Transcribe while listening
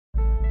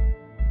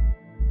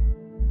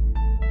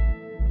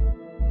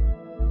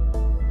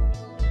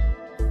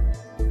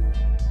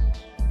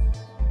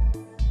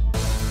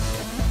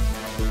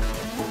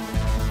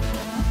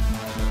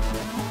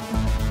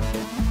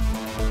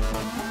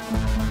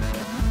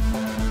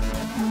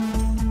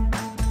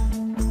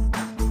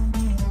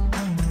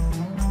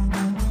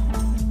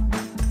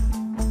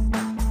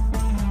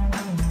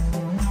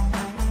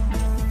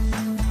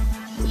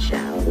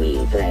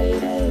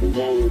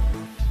game.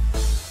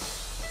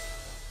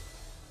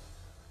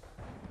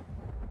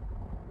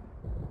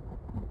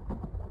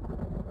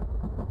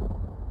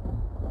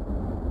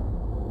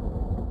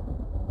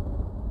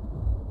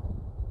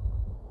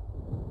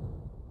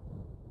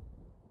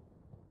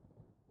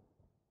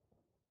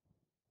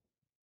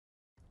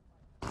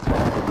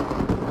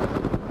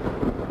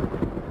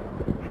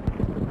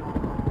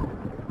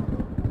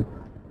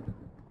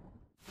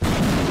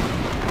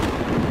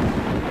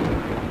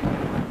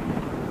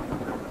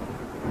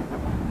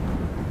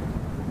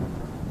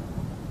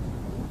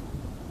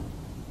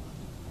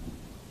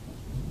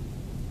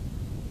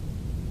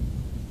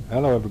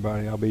 Hello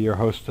everybody, I'll be your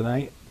host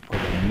tonight for the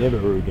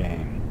NIBIRU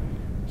game.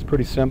 It's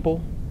pretty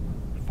simple.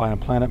 Find a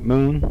planet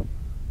moon,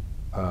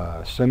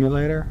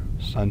 simulator,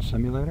 sun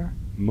simulator,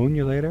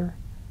 moonulator,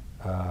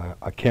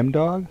 a chem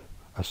dog,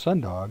 a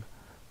sun dog,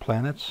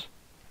 planets,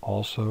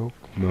 also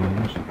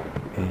moons,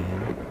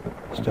 and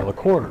stellar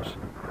quarters,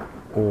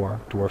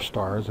 or dwarf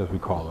stars as we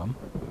call them.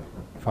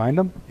 Find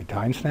them, you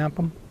timestamp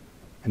them,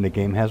 and the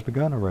game has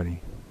begun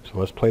already. So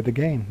let's play the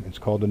game. It's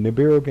called the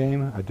NIBIRU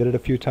game. I did it a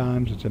few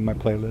times. It's in my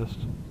playlist.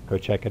 Go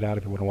check it out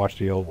if you want to watch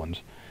the old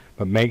ones.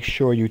 But make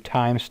sure you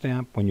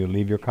timestamp when you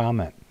leave your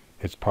comment.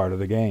 It's part of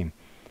the game.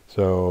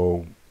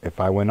 So if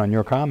I win on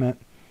your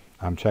comment,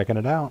 I'm checking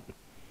it out.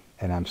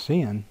 And I'm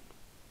seeing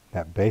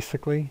that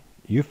basically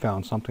you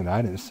found something that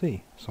I didn't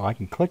see. So I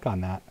can click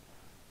on that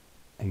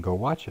and go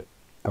watch it.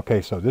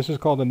 Okay, so this is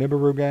called the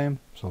NIBIRU game.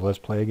 So let's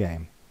play a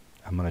game.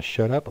 I'm going to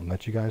shut up and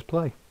let you guys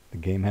play. The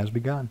game has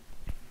begun.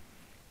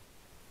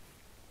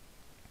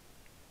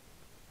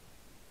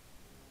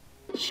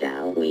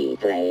 Shall we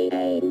play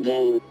a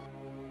game?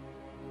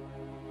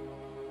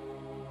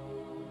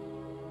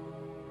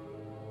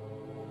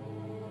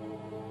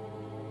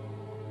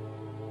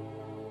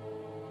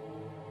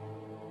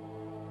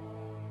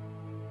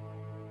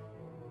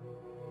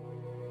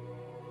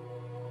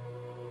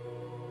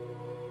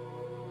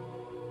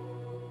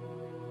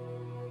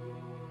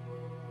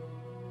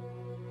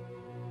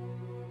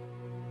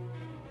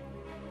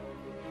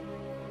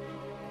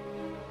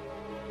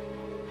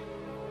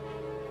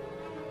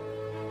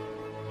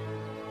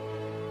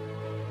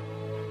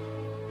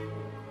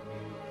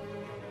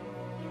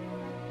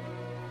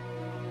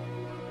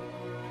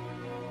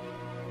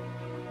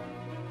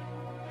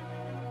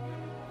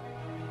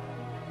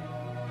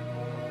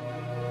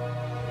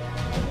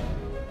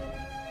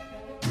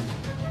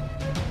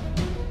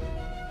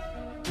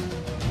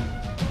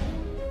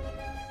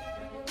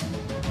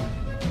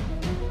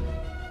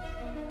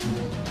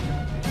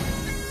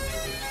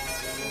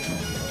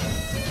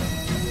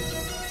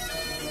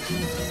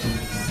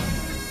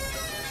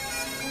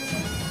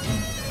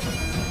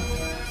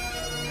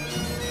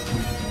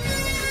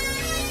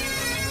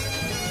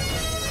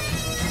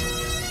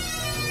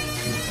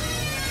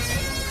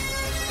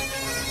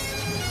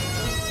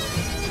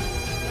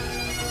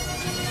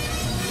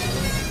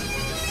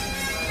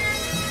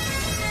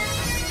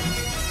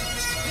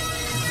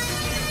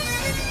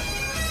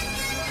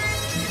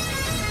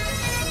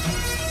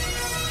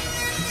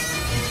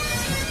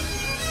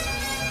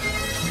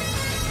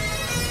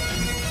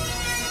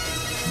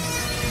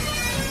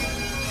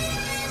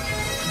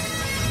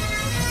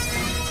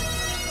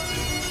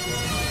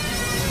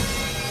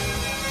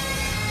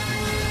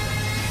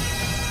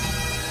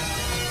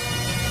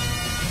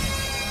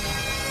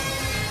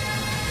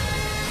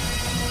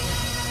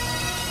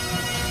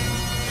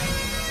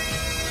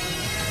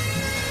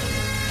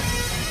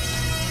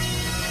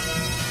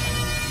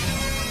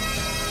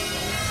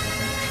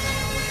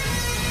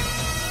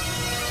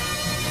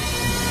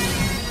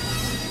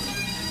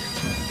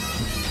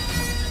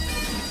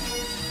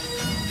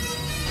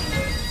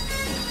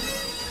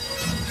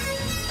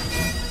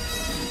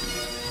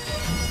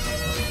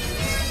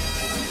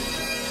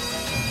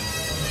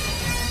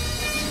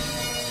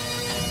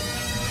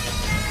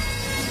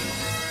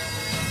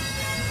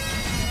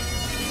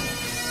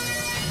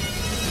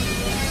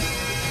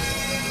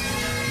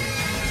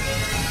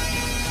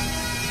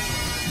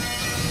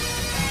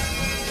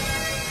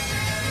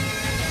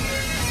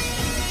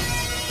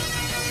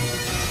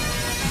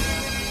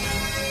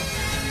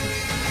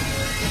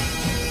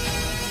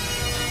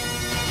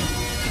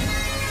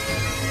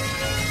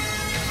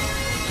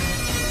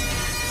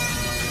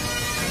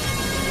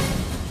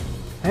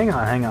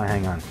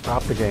 Hang on.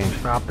 Stop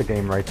the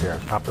game right there.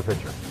 Stop the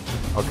picture.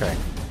 Okay,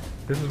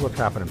 this is what's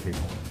happening,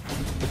 people.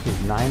 This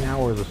is 9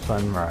 hours of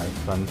sunrise,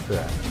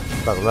 sunset.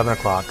 About 11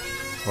 o'clock,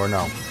 or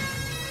no,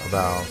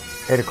 about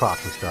 8 o'clock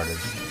we started.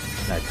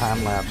 And I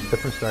time-lapsed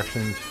different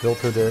sections,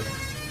 filtered it,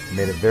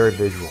 made it very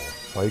visual.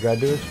 All you gotta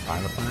do is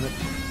find the planets,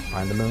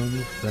 find the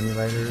moons,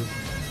 simulators,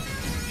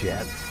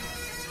 jets,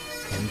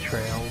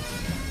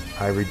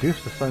 chemtrails. I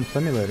reduced the sun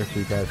simulator so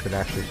you guys could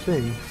actually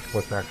see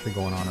what's actually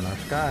going on in our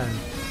skies.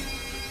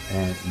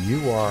 And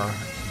you are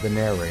the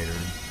narrators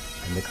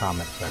in the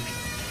comment section.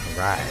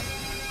 Alright.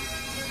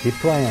 Keep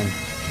playing.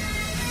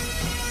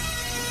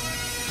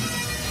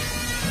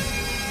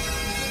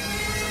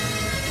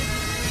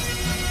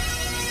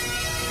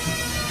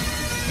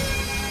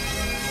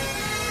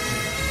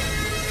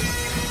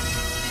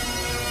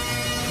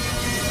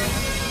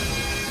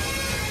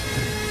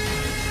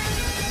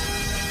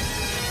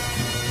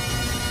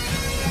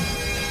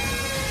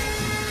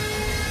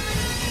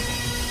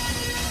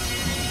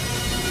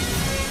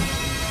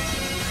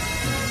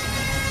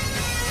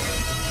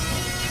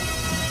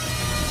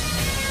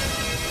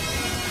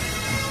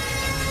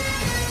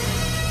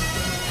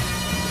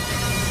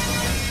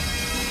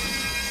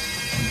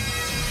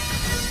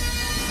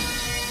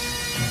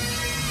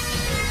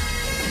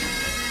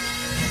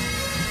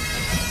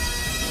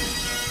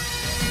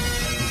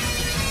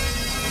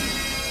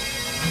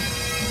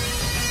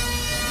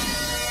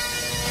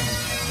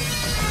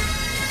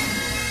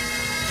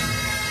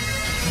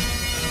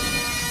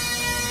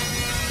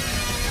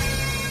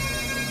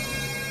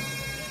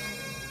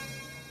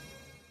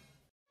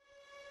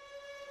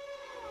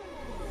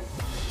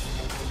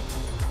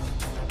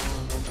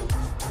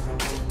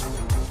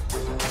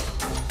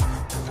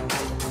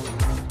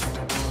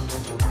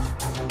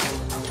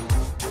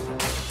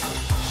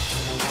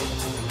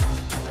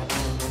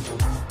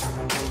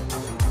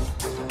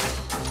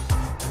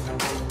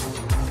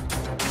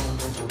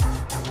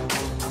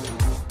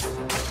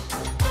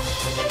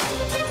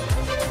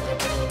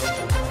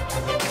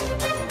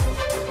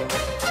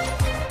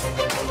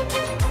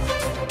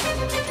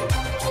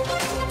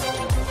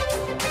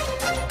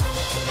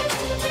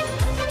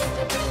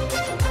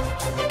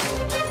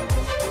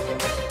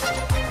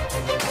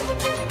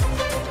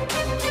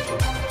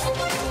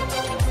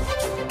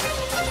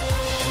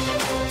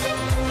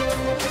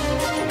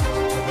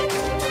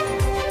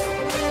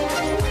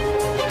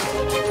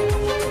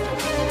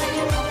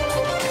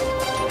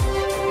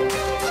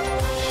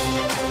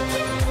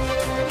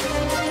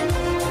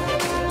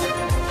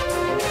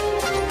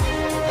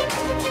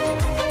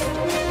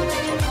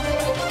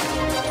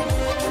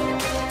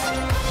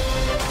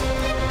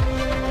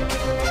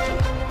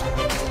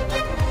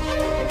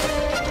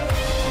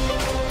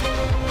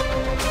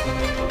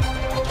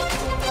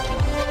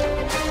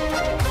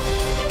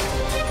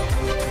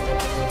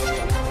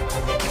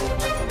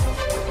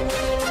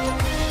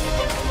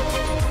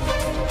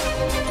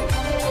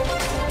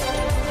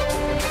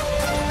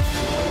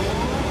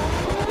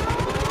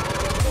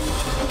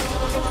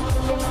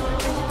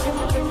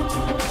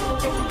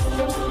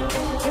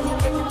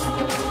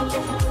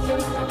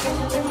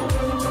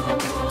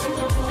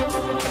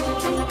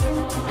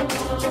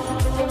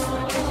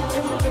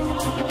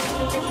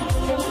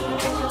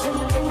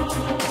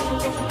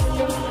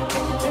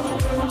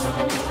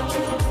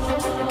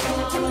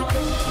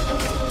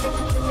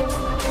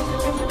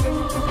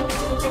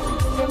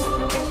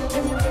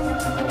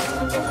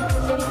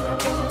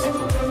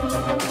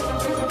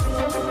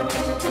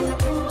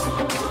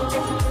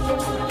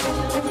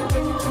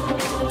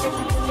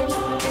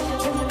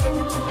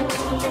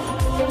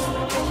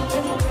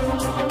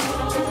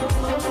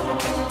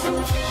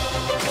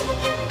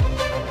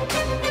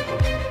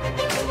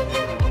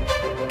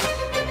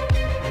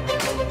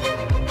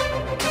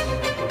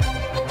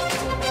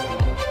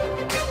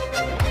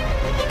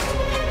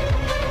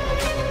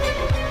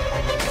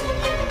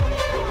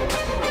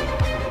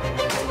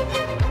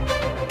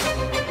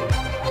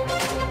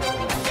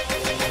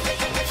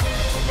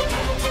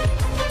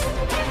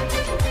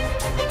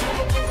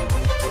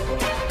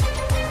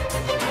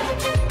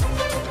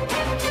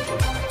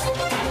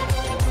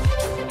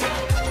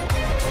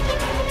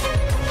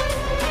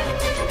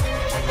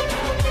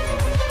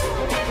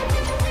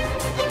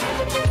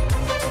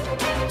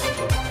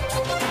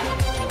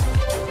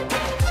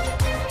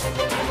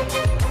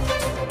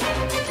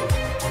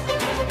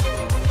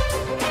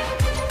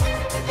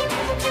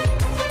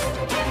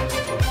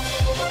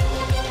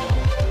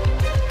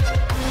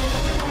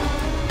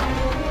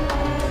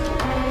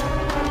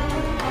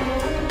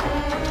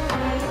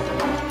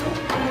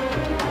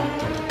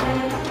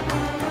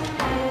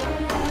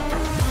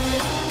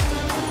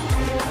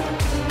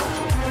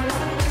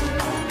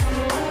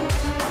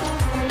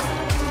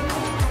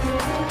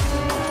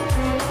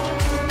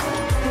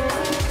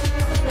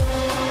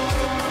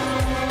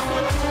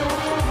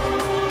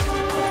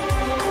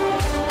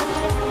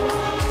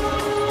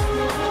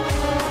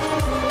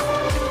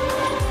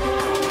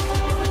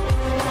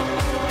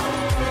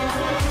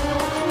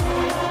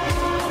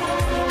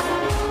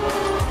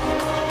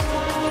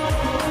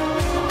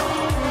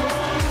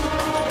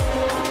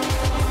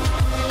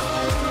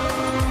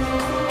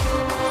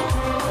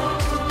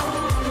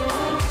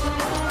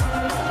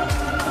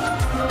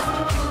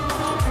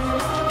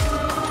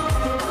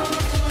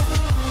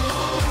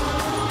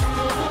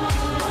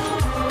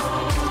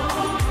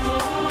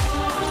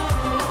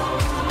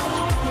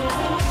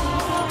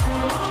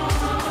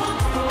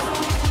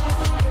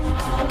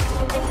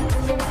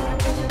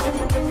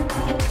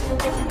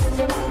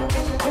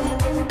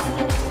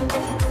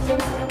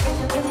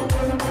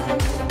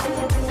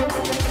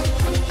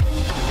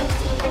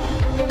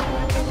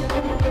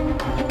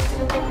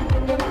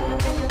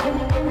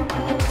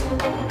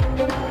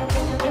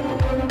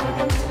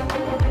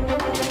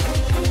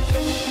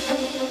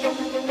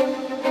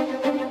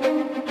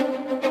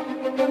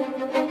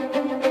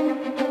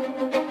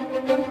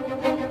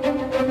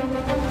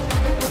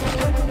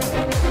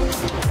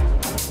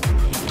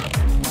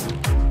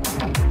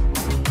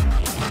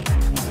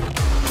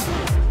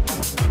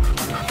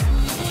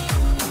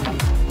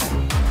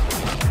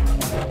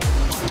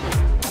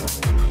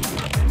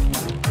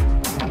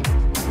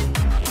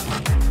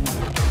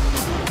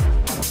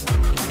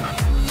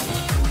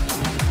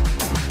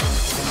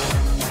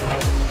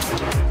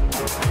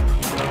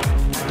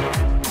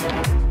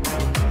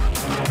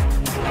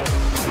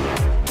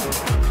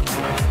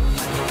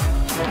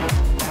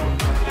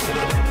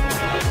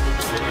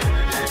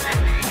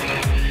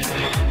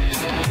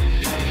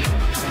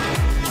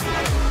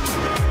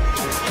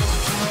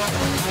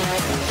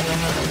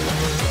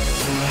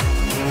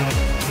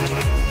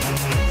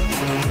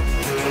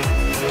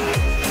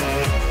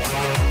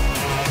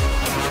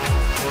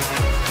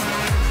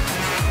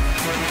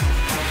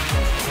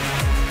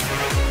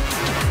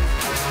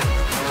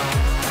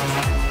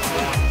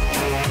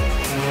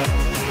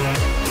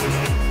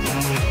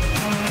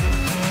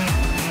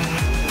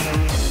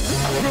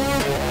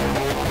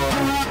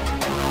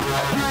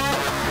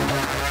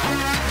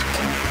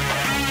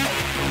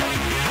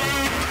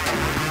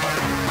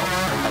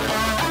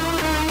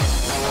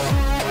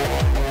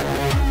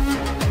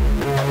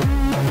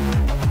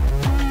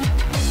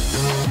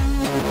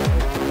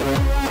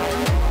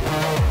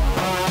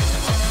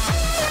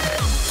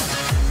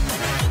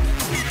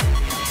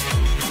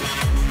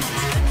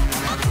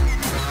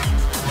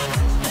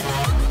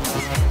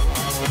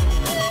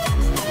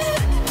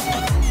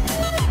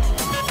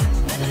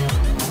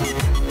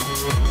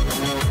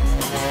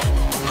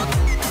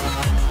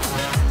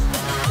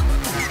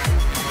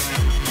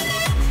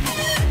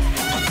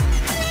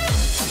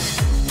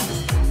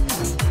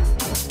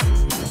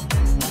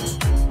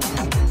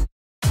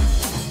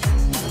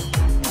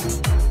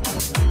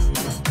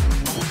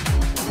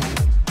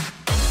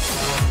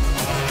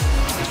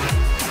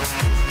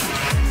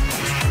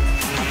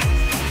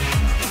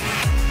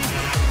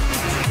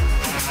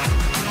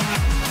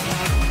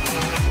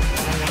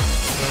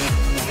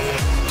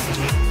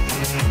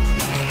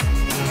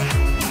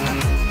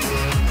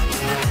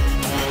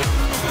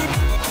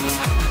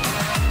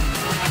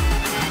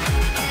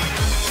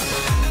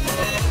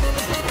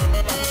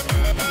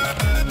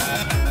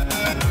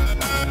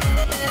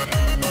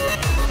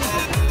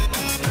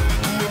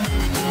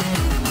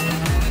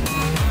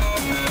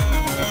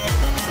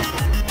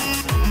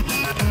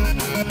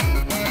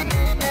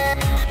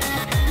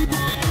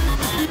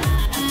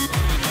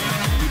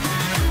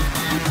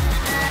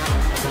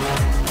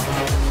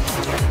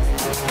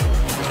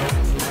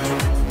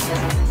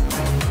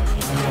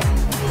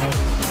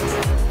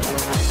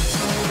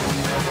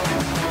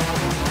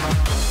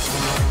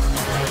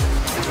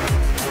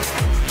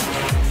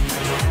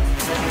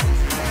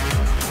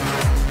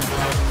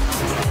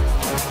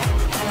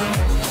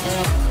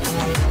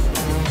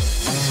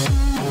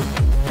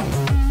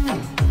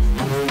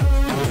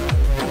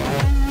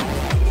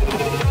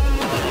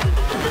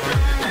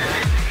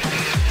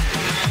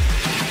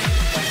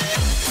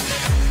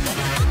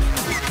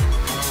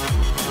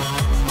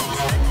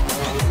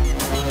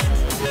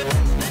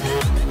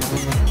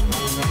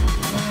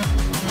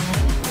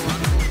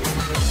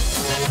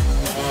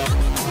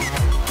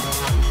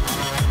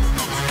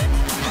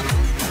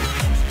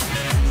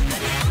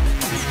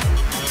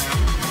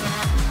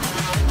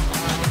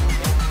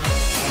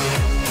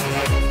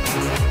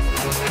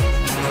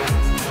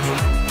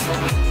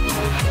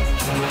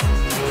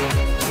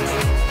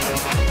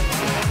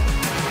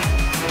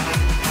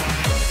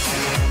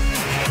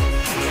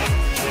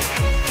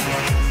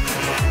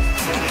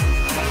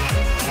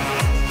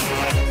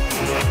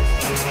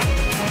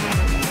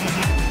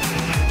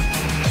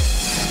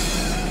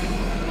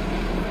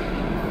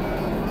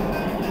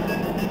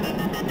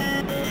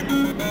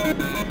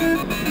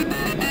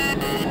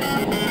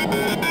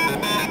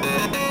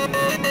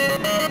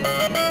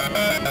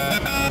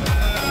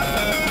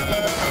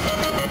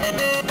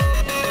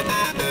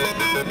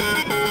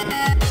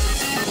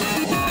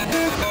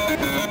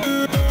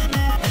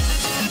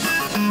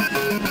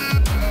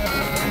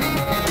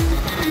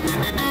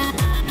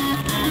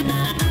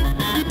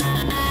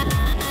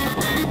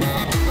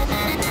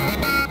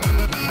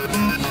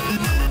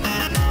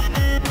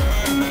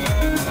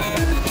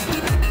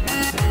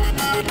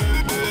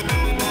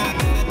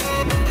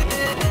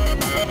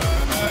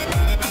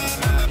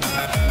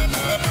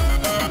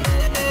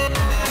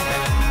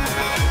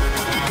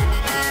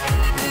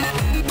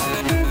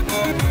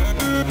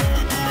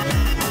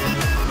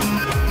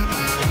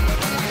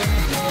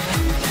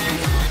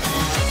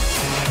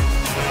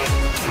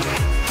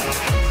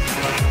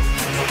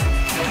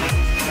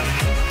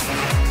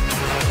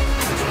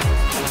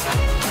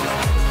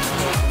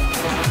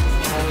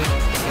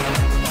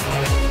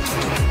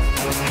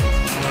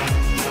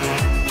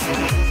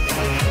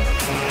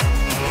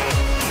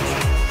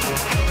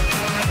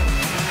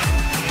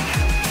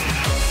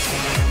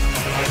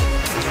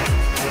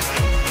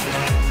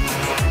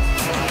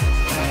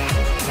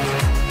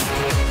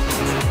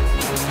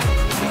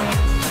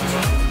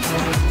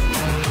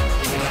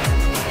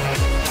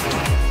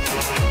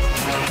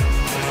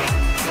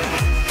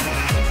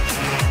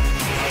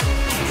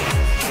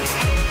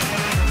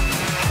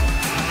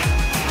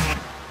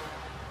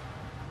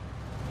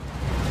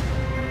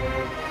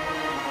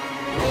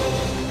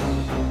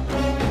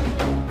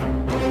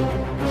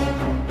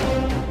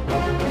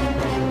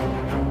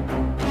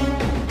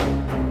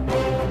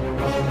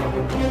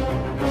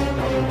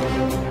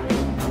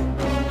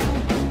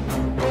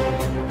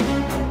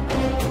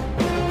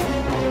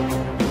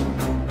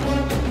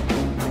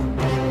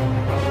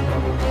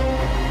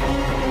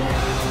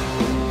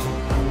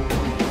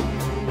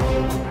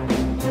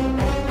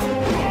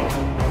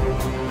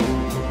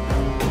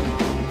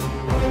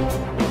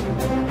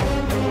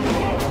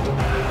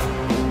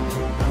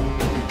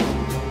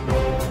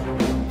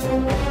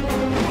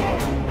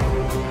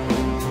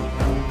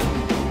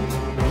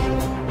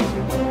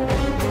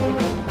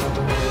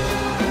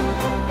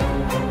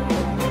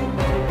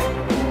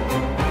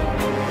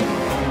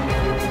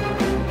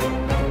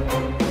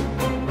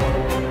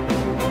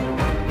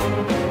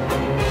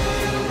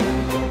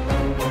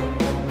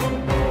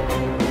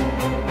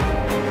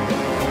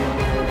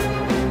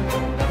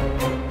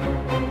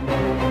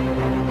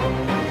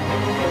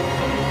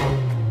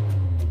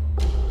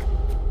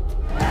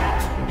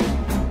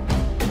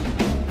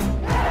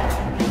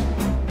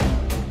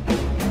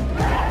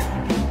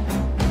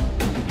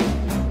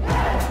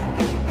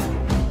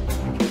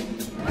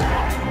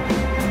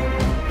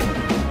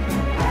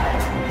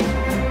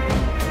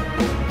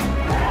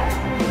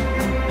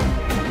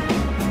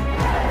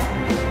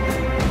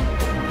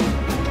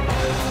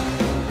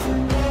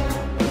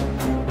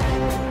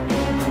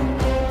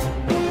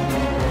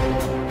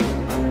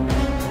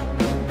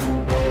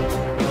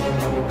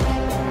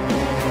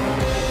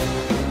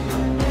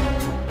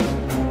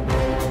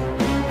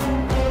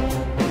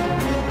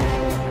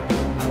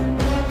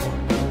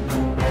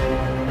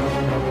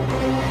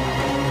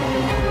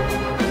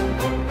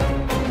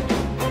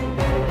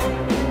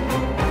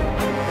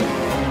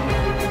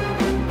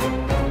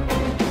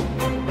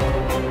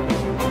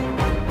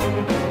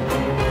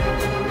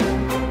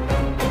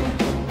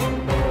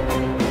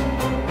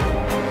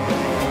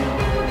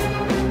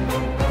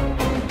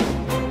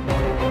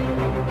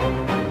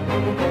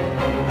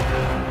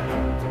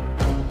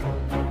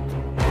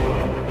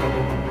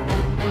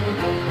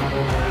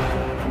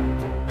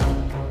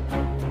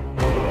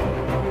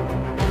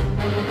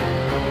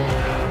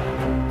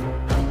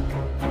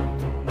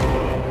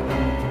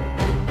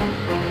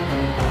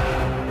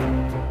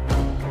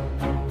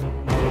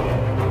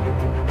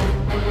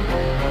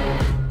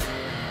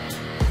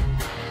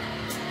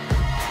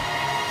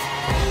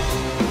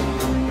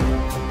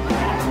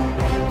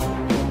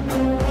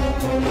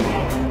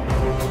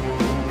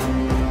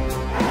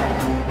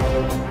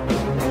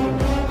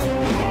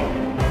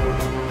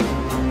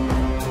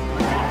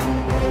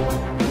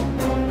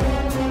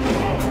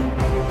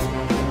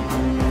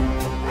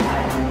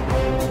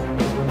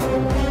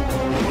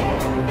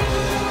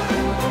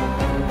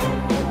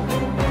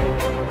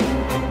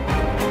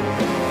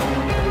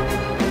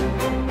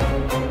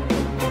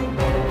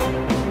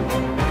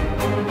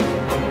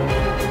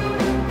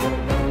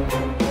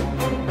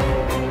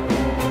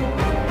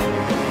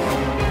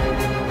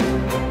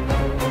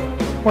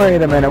 Wait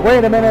a minute,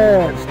 wait a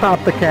minute!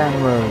 Stop the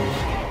cameras!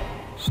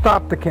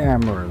 Stop the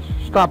cameras!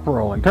 Stop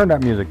rolling, turn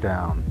that music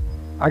down.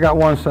 I got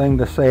one thing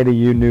to say to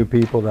you new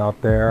people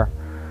out there.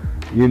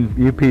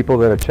 You people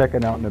that are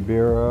checking out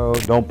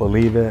NIBIRU, don't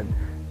believe it,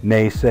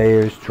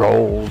 naysayers,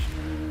 trolls,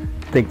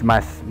 think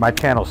my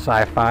channel's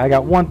sci-fi. I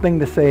got one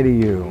thing to say to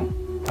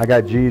you. I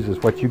got Jesus,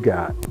 what you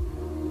got?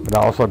 But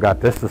I also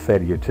got this to say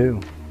to you too.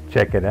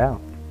 Check it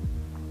out.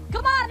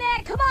 Come on,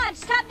 man, come on,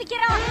 it's time to get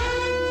up!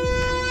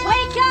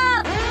 Wake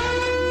up!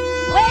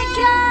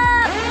 Wake up!